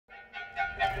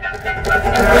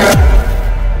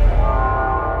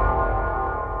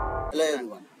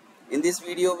this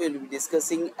video we will be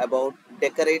discussing about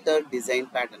decorator design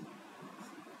pattern.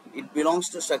 It belongs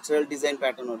to structural design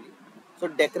pattern only. So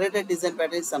decorator design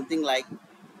pattern is something like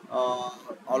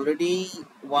already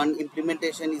one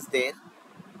implementation is there.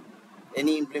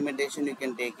 Any implementation you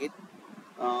can take it.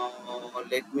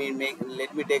 Let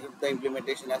me take the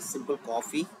implementation as simple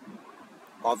coffee.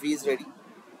 Coffee is ready.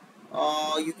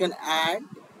 You can add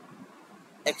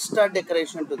extra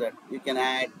decoration to that. You can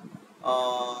add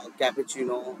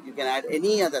cappuccino. You can add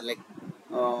any other like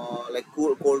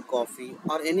cold coffee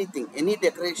or anything. Any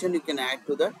decoration you can add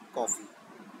to the coffee.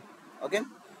 Okay.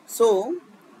 So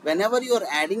whenever you are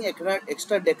adding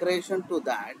extra decoration to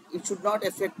that, it should not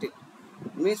affect it.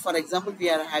 Means, for example,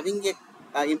 we are having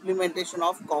a implementation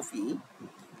of coffee.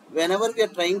 Whenever we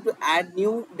are trying to add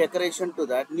new decoration to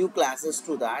that, new classes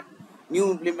to that,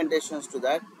 new implementations to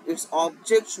that, its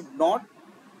object should not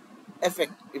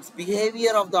affect, its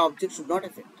behavior of the object should not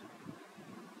affect.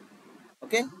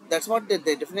 Okay, that's what the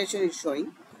definition is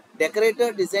showing.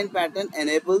 Decorator design pattern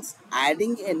enables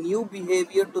adding a new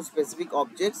behavior to specific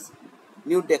objects,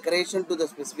 new decoration to the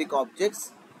specific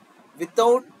objects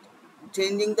without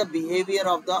changing the behavior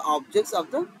of the objects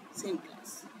of the same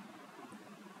class.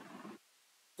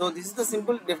 So this is the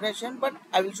simple definition, but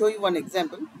I will show you one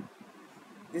example.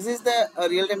 This is the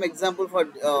real-time example for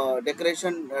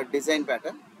decoration design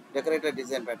pattern, decorator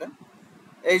design pattern.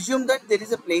 Assume that there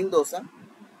is a plain dosa.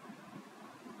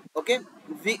 Okay,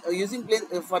 using plain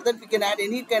for that we can add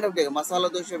any kind of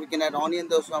masala dosha, we can add onion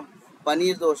dosha,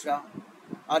 paneer dosha,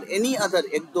 or any other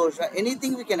egg dosha,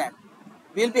 anything we can add.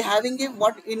 We will be having a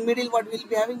what in middle, what we will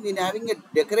be having? We are having a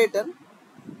decorator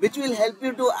which will help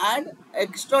you to add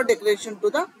extra decoration to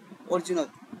the original.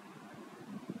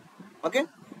 Okay,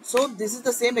 so this is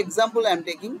the same example I am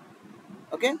taking.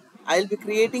 Okay, I will be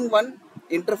creating one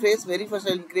interface. Very first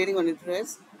I will be creating one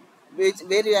interface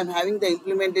where I am having the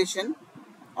implementation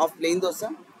of plain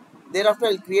dosa. Thereafter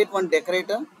I will create one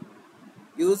decorator.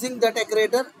 Using the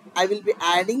decorator I will be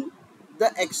adding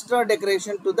the extra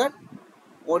decoration to that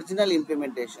original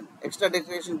implementation. Extra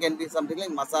decoration can be something like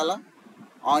masala,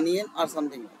 onion, or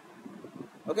something like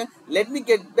that. Okay, let me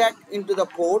get back into the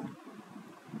code.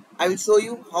 I will show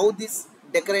you how this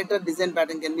decorator design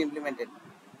pattern can be implemented.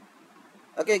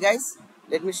 Okay guys,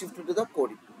 let me shift to the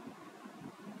coding.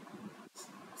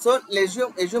 So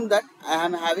assume that I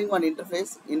am having one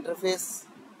interface. Interface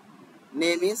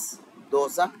name is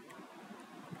dosa.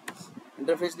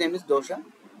 Interface name is dosa.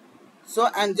 So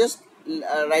I am just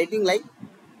writing like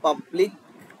public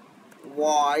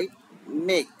void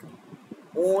make.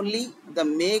 Only the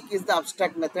make is the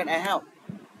abstract method I have.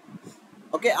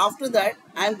 Okay, after that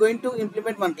I am going to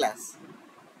implement one class.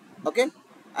 Okay,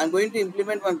 I am going to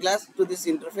implement one class to this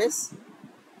interface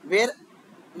where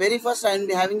very first I am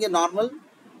having a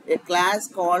class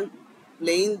called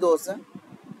plain dosa,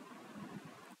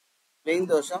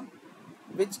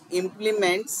 which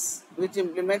implements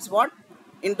what?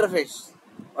 Interface.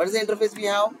 What is the interface we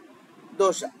have?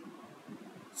 Dosa.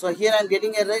 So here I am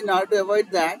getting error. In order to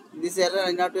avoid that, this error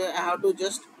I have to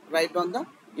just write down the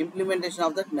implementation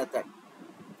of that method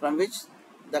from which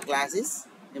the class is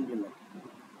implemented.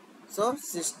 So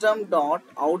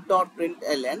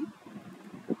system.out.println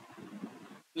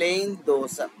plain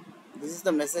dosa. This is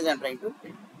the message I am trying to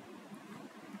print.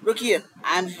 Look here,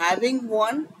 I am having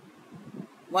one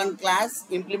class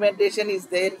implementation is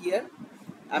there here.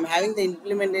 I am having the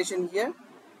implementation here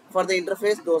for the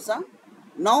interface dosa.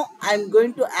 Now I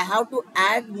have to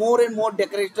add more and more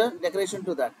decoration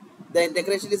to that. The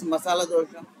decoration is masala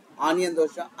dosha, onion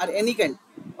dosha, or any kind,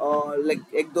 like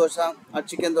egg dosha or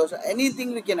chicken dosha.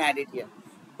 Anything we can add it here.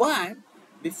 But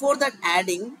before that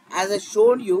adding, as I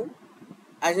showed you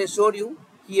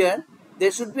here,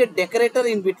 there should be a decorator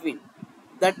in between.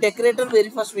 That decorator very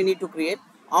first we need to create.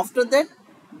 After that,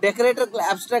 decorator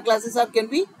abstract classes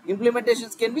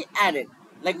implementations can be added.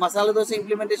 Like masala dosa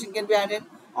implementation can be added,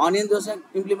 onion dosa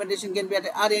implementation can be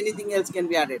added, or anything else can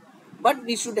be added. But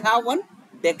we should have one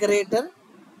decorator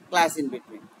class in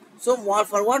between. So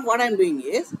what I am doing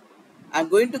is, I am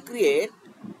going to create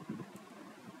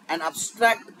an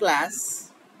abstract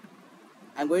class.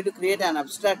 I am going to create an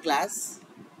abstract class.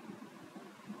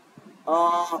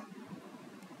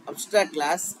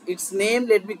 Its name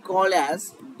let me call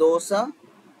as dosa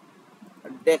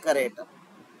decorator.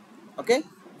 Okay,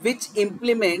 which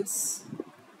implements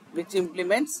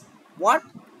what?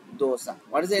 Dosa.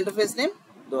 What is the interface name?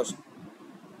 Dosa.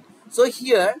 So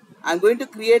here I am going to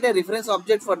create a reference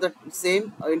object for the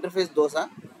same interface dosa,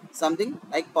 something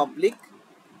like public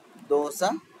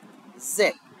dosa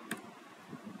z.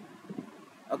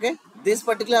 Okay, this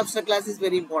particular abstract class is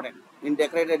very important in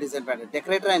decorator design pattern.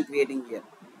 Decorator I am creating here.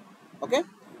 Okay,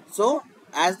 So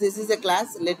as this is a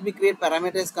class, let me create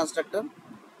parameters constructor,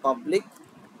 public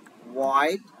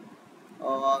void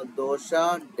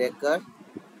dosha decor.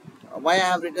 Why I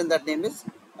have written that name is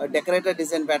decorator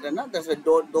design pattern. No? That's why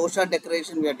dosha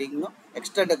decoration we are doing. No?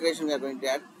 Extra decoration we are going to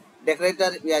add.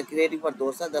 Decorator we are creating for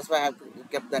dosa. That's why I have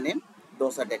kept the name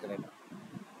dosa decorator.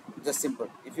 Just simple.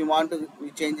 If you want to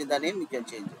change the name, you can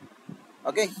change it.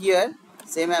 Okay, here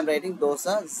same I am writing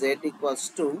dosa z equals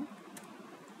to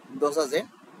dosa z.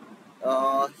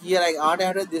 Here I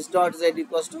added this dot z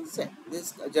equals to z.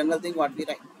 This general thing what we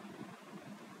write.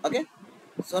 Okay,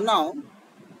 so now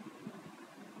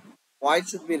void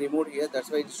should be removed here. That's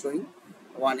why it is showing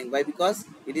warning. Why? Because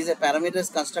it is a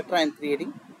parameters constructor I am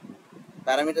creating.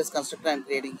 Parameters constructor I am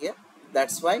creating here.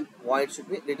 That's why void should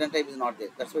be, return type is not there.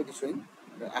 That's why it is showing.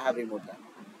 I have removed that.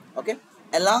 Okay.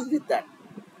 Along with that,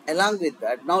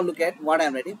 now look at what I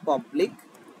am writing. Public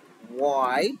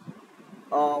void.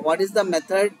 What is the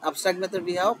method? Abstract method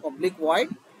we have. Public void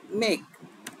make.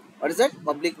 What is that?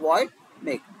 Public void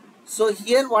make. So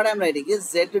here what I am writing is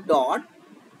z dot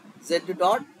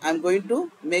I am going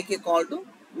to make a call to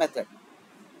method.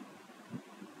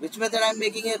 Which method I am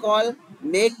making a call?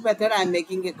 Make method I am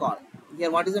making a call.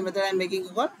 Here what is the method I am making a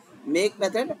call? Make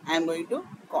method I am going to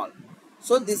call.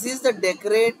 So this is the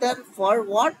decorator for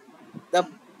what? The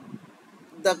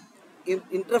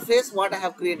interface what I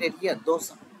have created here.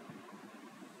 Those.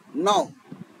 Now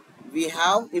we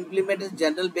have implemented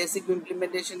general basic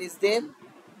implementation is there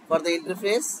for the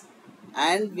interface,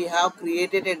 and we have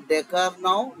created a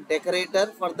decorator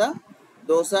for the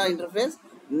dosa interface.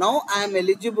 Now I am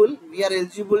eligible, we are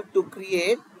eligible to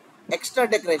create extra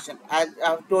decoration. I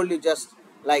have told you, just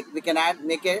like we can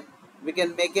make a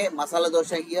masala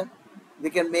dosa here, we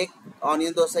can make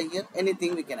onion dosa here,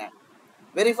 anything we can add.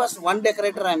 Very first one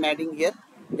decorator I am adding here.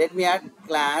 Let me add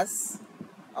class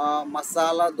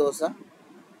masala dosa.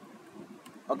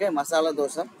 Okay, masala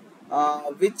dosa,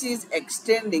 which is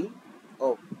extending.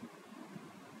 Oh,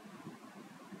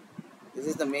 this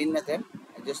is the main method.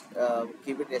 I just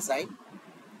keep it aside.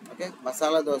 Okay,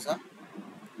 masala dosa.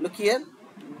 Look here,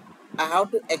 I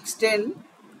have to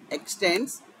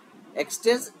extends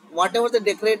whatever the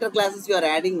decorator classes you are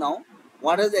adding now.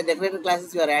 What is the decorator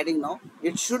classes you are adding now?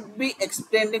 It should be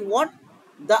extending what?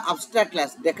 The abstract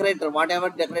class decorator, whatever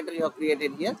decorator you have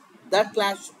created here, that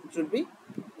class should be,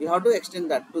 you have to extend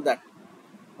that to that.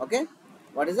 Okay,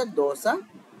 what is a dosa?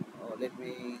 Oh, let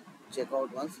me check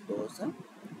out once. Dosa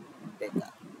decor.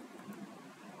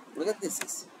 Look at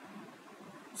this.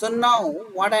 So now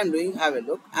what I am doing, have a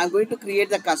look. I am going to create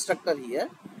the constructor here.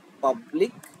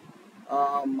 Public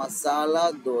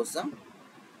masala dosa.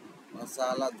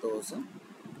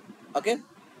 Okay,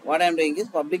 what I am doing is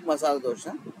public masala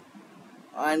dosa.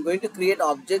 I am going to create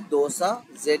object dosa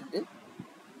z.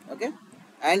 Okay,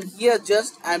 and here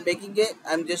just I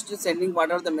am just sending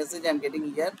whatever the message I am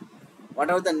getting here,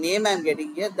 whatever the name I am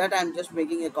getting here, that I am just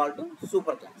making a call to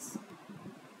super class.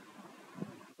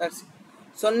 That's it.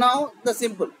 So now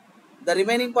the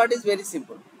remaining part is very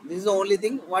simple. This is the only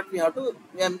thing what we have to,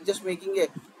 we are just making a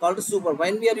call to super.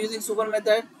 When we are using super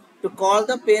method to call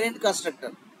the parent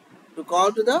constructor, to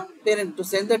call to the parent, to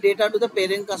send the data to the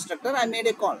parent constructor, I made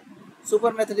a call.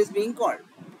 Super method is being called.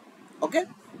 Okay,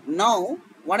 now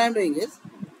what I am doing is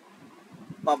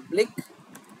public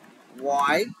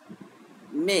void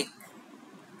make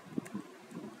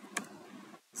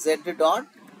z dot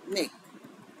make,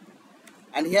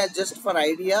 and here just for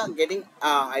getting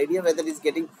idea whether it's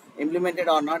getting implemented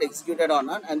or not, executed or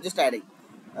not, I'm just adding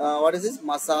what is this?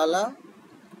 Masala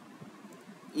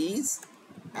is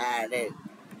added.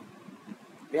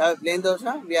 We have a plain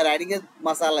dosha, we are adding a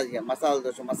masala here. Masala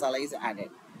dosha, masala is added.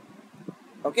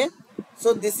 Okay,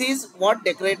 so this is what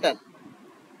decoration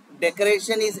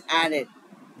is added.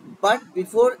 But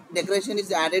before decoration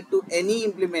is added to any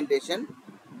implementation,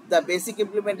 the basic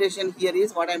implementation here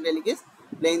is what I am telling is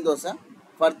plain dosa.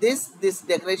 For this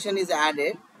decoration is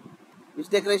added. Which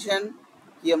decoration?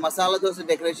 Here masala dosa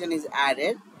decoration is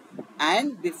added,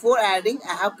 and before adding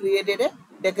I have created a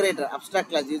decorator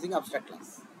abstract class using abstract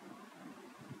class.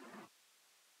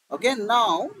 Okay,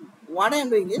 now what I am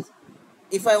doing is,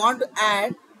 if I want to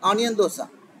add onion dosa,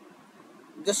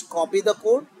 just copy the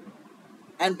code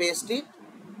and paste it.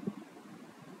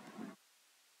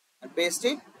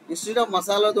 Instead of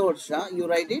masala dosa, you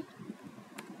write it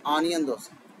onion dosa.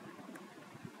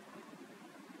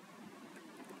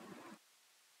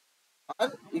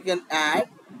 Or you can add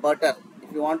butter.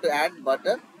 If you want to add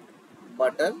butter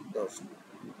dosa.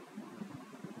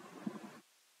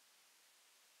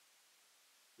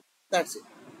 That's it.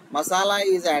 Masala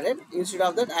is added. Instead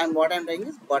of that, what I am doing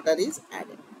is butter is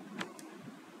added.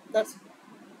 That's it.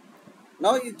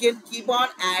 Now you can keep on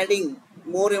adding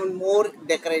more and more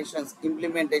decorations,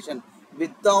 implementation,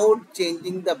 without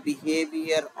changing the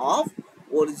behavior of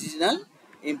original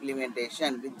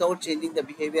implementation. Without changing the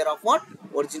behavior of what?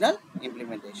 Original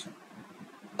implementation.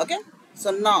 Okay.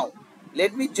 So now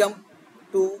let me jump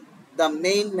to the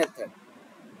main method.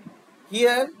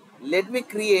 Here let me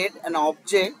create an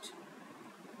object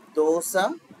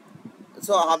dosa.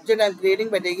 So object I am creating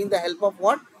by taking the help of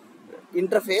what?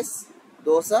 Interface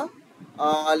dosa.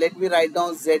 Let me write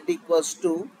down z equals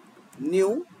to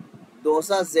new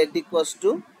dosa, z equals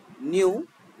to new.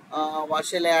 What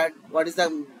shall I add? What is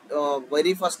the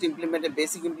very first implemented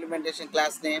basic implementation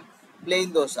class name?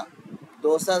 Plain dosa.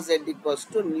 Dosa z equals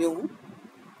to new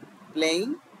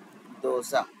plain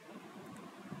dosa.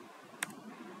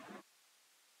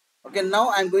 Okay,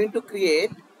 now I'm going to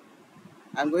create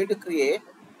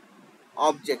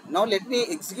object. Now let me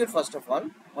execute first of all.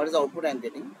 What is the output I'm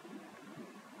getting?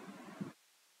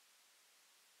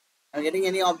 I'm getting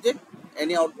any object,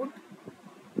 any output?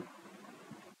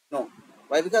 No.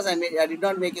 Why? Because I did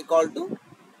not make a call to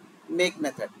make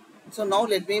method. So now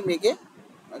let me make a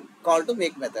call to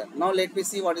make method. Now let me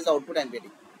see what is the output I'm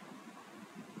getting.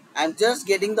 I'm just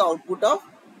getting the output of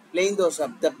plain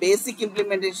dosa. The basic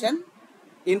implementation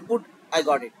input I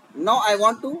got it. Now I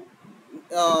want to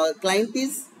client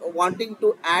is wanting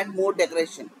to add more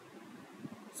decoration.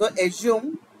 So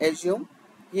assume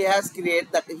he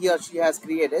or she has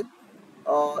created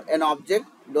an object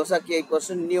dosa k equals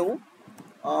to new,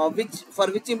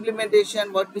 which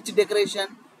implementation, which decoration.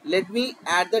 Let me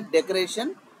add the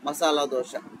decoration masala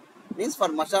dosa. Means for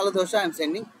masala dosa I am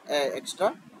sending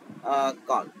extra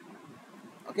call.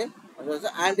 Okay,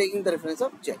 I am taking the reference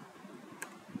of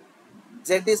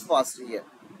z is passed here.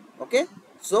 Okay,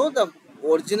 so the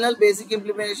original basic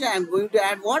implementation I am going to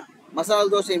add what? Masala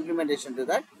dosa implementation to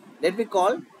that. Let me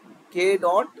call k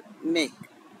dot make.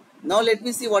 Now let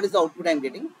me see what is the output I am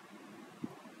getting.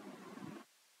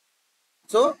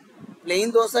 So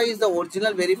plain dosa is the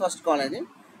original very first column,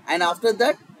 and after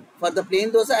that for the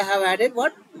plain dosa I have added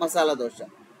what? Masala dosa.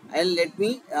 And let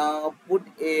me put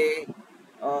a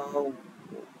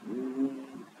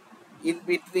in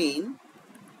between.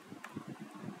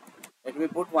 Let me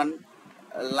put one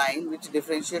line which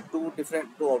differentiate two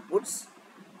outputs.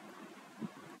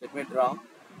 Let me draw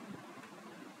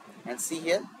and see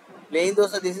here. Plain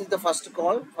dosa, this is the first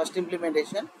call, first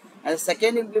implementation, and the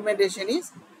second implementation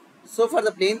is, so for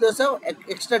the plain dosa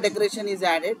extra decoration is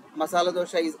added, masala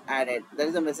dosa is added. That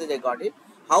is the message I got it.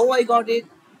 How I got it?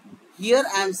 Here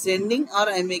I am sending, or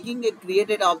I am making a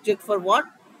created object for what?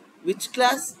 Which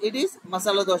class it is?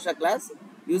 Masala dosa class.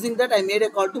 Using that I made a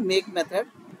call to make method.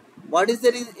 What is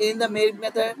there in the make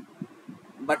method?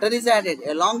 Butter is added.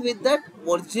 Along with that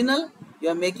original you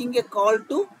are making a call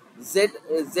to z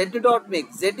dot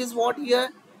make. Z is what here?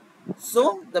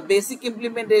 So the basic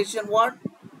implementation what?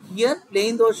 Here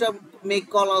plain dosa make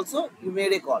call also you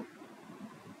made a call.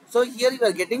 So here you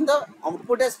are getting the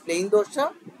output as plain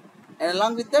dosa, and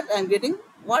along with that I am getting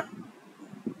what?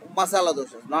 Masala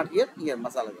dosa. Not here, here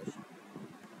masala dosa.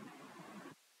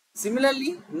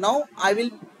 Similarly, now I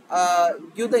will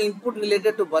give the input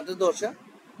related to butter dosa.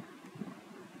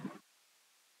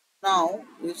 Now,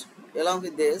 along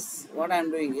with this, what I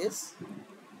am doing is,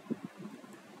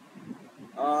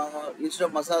 instead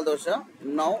of masala dosa,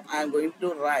 now I am going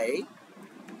to write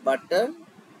butter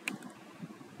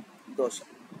dosa.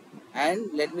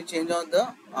 And let me change on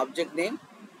the object name,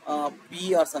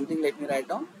 P or something, let me write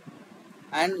down.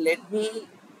 And let me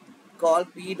call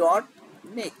P dot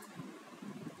make.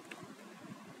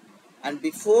 And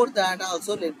before that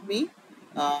also let me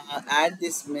add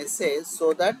this message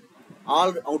so that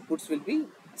all outputs will be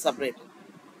separated.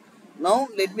 Now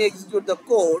let me execute the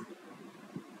code.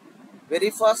 Very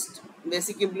first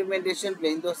basic implementation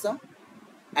plain dosa,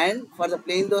 and for the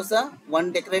plain dosa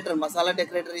one decorator masala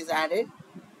decorator is added,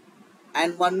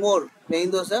 and one more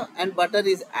plain dosa and butter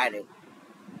is added.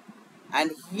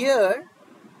 And here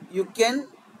you can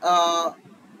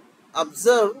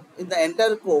observe in the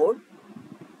entire code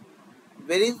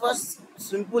very first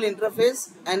simple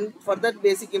interface, and for that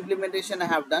basic implementation I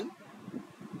have done,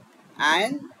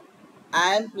 and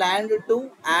I am planned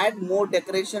to add more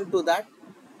decoration to that.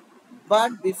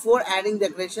 But before adding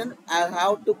decoration I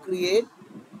have to create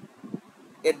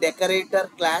a decorator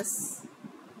class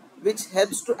which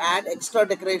helps to add extra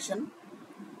decoration,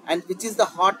 and which is the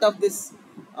heart of this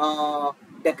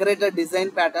decorator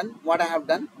design pattern what I have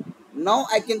done. Now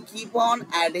I can keep on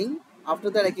adding, after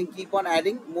that I can keep on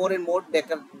adding more and more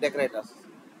decorators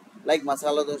like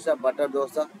masala dosa, butter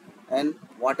dosa, and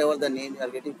whatever the name you are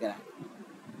getting, you can add it.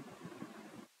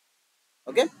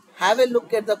 Okay, have a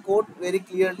look at the code very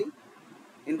clearly.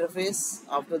 interface.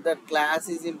 After that, class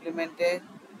is implemented.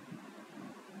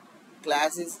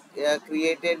 Class is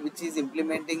created, which is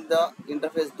implementing the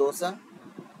interface dosa.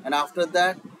 And after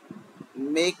that,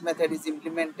 make method is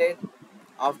implemented.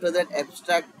 After that,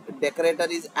 abstract decorator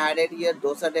is added here.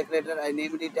 Dosa decorator, I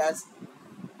named it as.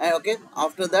 And okay,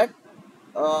 after that,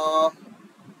 uh,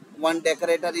 one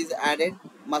decorator is added.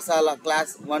 Masala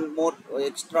class, one more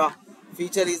extra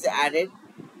feature is added.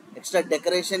 Extra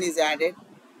decoration is added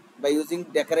by using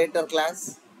decorator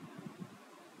class.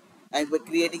 And by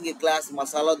creating a class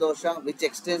masala dosa, which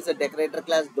extends the decorator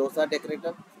class dosa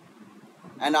decorator.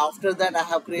 And after that, I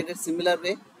have created similar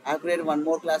way. I have created one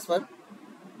more class for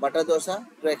butter dosa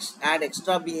to add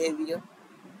extra behavior.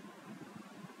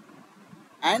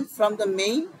 And from the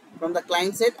main, from the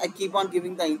client side, I keep on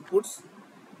giving the inputs,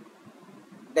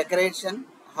 decoration,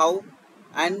 how,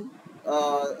 and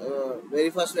very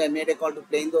first I made a call to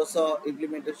plain dosa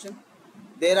implementation.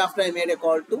 Thereafter, I made a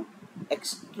call to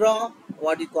extra,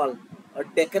 what you call, a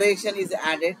decoration is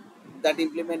added. That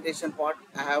implementation part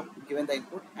I have given the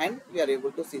input, and we are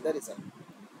able to see the result.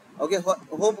 Okay,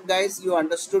 hope guys you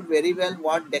understood very well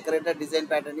what decorator design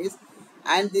pattern is,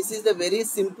 and this is the very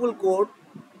simple code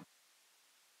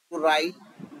to write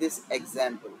this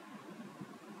example.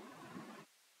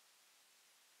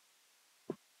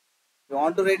 If you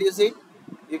want to reduce it,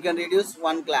 you can reduce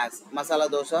one class masala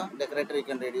dosa decorator, you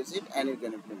can reduce it and you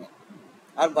can implement,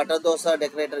 or butter dosa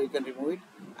decorator you can remove it.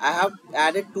 I have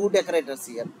added two decorators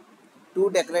here, two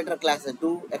decorator classes,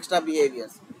 two extra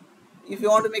behaviors. If you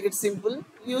want to make it simple,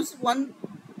 use one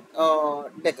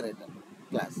decorator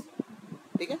class.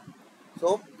 Okay,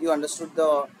 so you understood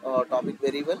the topic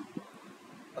very well.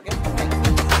 Okay.